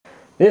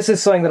This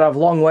is something that I've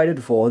long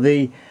waited for,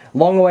 the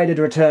long-awaited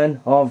return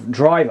of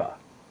Jarrah,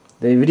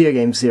 the video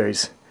game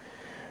series.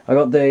 I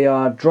got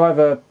the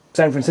Jarrah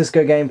San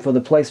Francisco game for the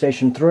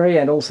PlayStation 3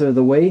 and also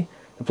the Wii.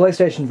 The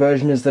PlayStation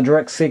version is the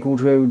direct sequel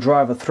to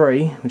Jarrah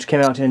 3, which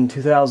came out in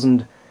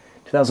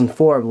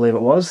 2004, I believe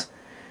it was.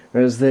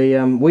 Whereas the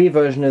Wii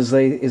version is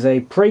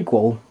a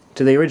prequel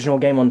to the original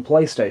game on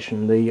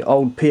PlayStation, the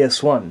old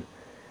PS1.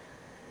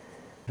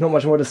 Not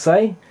much more to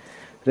say.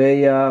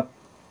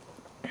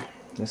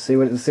 Let's see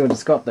what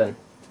it's got then.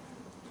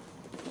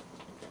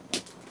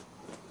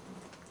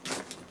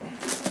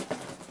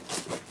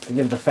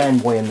 Give the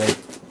fanboy in me.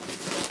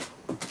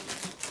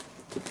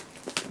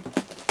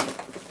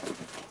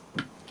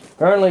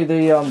 Apparently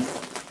the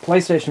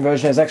PlayStation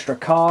version has extra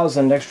cars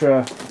and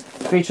extra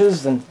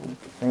features.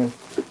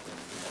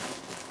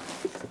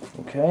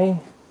 Okay,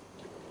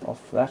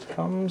 off that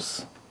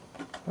comes.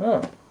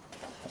 Oh,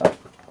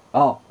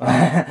 oh,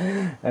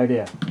 oh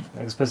dear!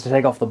 I was supposed to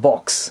take off the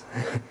box.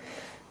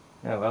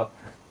 Oh well.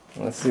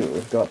 Let's see what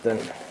we've got then.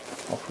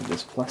 Off with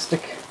this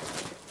plastic.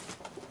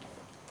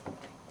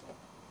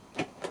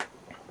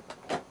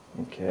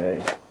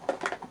 Okay.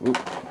 Oop.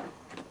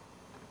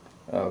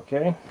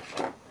 Okay.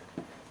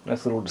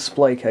 Nice little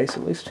display case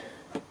at least.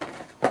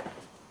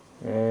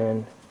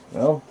 And,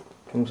 well,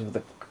 comes with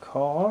the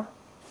car.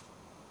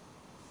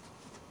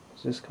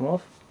 Does this come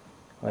off?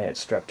 Oh yeah, it's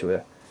strapped to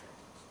it.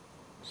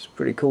 It's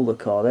pretty cool, the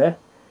car there.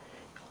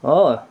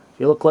 Oh, if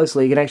you look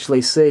closely you can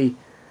actually see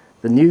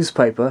the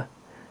newspaper.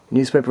 The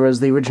newspaper has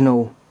the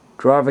original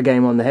Jarrah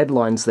game on the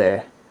headlines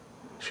there.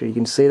 Sure you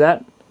can see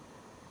that?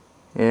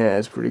 Yeah,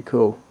 it's pretty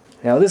cool.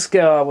 Now this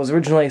car was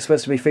originally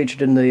supposed to be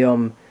featured in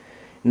the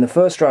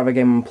first Jarrah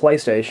game on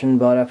PlayStation,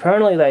 but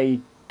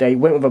apparently they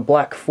went with a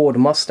black Ford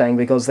Mustang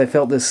because they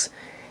felt this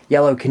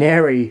yellow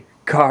canary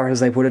car, as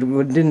they put it,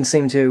 didn't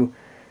seem to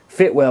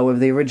fit well with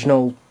the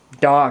original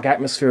dark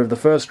atmosphere of the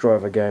first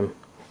Jarrah game.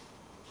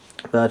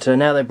 But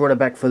now they brought it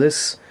back for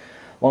this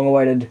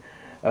long-awaited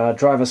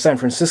Jarrah San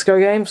Francisco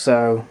game,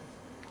 so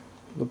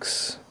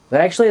looks.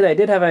 They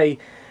did have a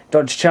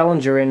Dodge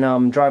Challenger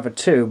in Jarrah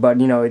 2, but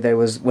you know, there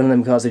was one of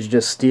them cars that you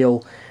just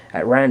steal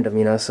at random,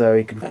 you know, so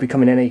it could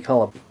become in any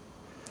colour.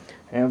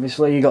 And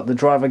obviously you got the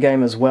Jarrah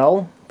game as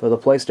well for the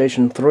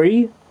PlayStation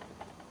 3.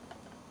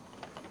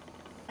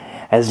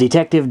 As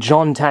Detective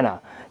John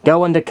Tanner,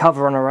 go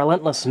undercover on a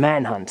relentless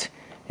manhunt.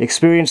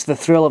 Experience the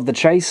thrill of the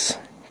chase,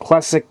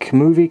 classic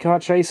movie car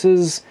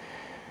chases,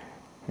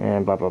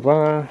 and blah blah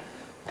blah.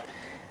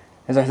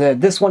 As I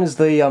said, this one is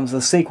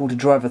the sequel to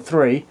Jarrah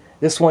 3.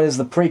 This one is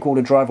the prequel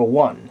to Jarrah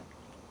 1.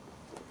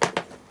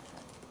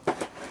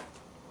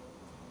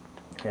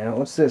 Now,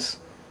 what's this?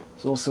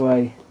 It's also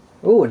a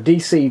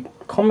DC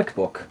comic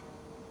book.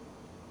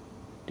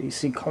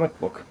 DC comic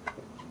book.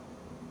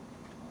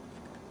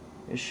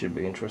 This should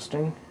be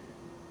interesting.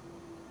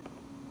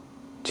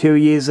 2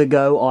 years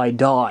ago I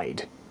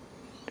died,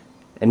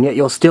 and yet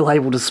you're still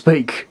able to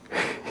speak.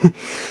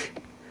 This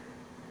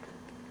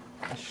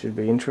should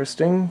be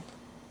interesting.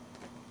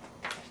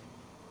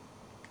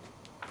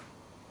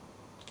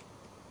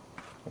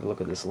 Have a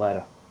look at this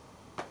ladder.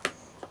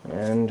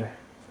 And,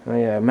 oh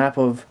yeah, a map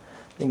of,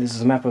 I think this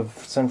is a map of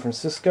San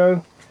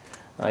Francisco.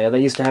 Oh yeah, they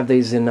used to have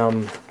these in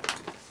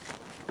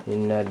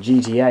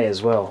GTA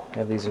as well.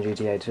 Have these in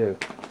GTA too.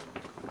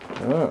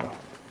 Oh.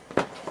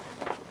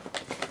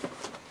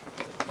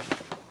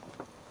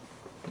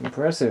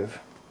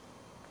 Impressive.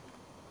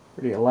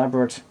 Pretty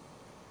elaborate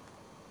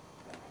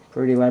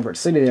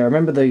city there. I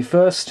remember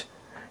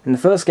in the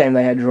first game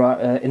they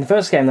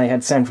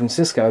had San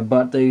Francisco,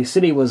 but the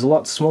city was a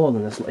lot smaller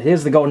than this.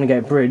 Here's the Golden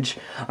Gate Bridge.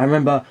 I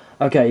remember,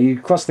 okay, you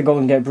cross the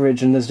Golden Gate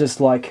Bridge and there's just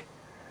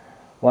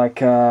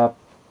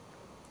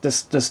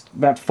just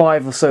about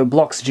 5 or so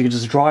blocks that you could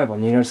just drive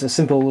on. You know, it's a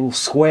simple little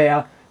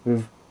square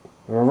with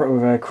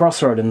a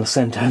crossroad in the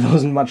centre. There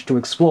wasn't much to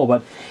explore,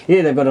 but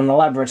here they've got an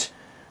elaborate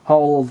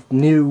whole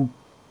new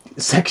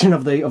section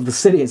of the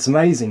city. It's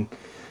amazing.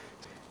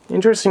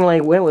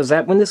 Interestingly, where was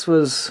that? When this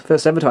was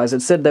first advertised,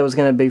 it said there was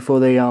going to be for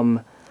the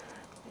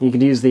you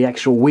could use the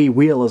actual Wii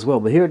wheel as well,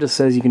 but here it just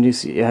says you can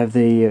have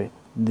the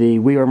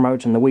Wii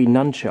remote and the Wii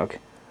nunchuck. I'm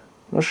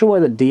not sure why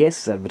the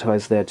DS is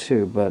advertised there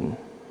too, but I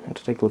have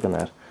to take a look at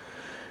that.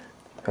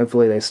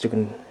 Hopefully they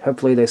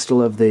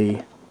still have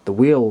the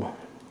wheel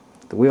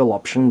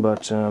option,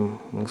 but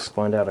we'll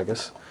find out, I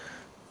guess.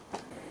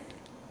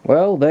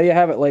 Well, there you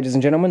have it, ladies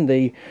and gentlemen,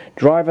 the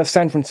Jarrah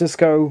San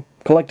Francisco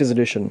Collector's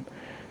Edition.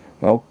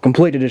 Well,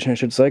 complete edition, I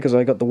should say, because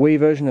I got the Wii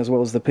version as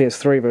well as the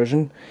PS3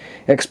 version.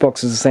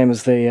 Xbox is the same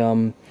as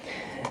the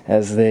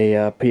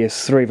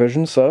PS3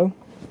 version, so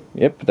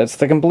yep, that's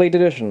the complete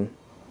edition.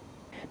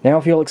 Now,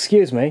 if you'll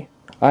excuse me,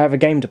 I have a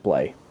game to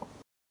play.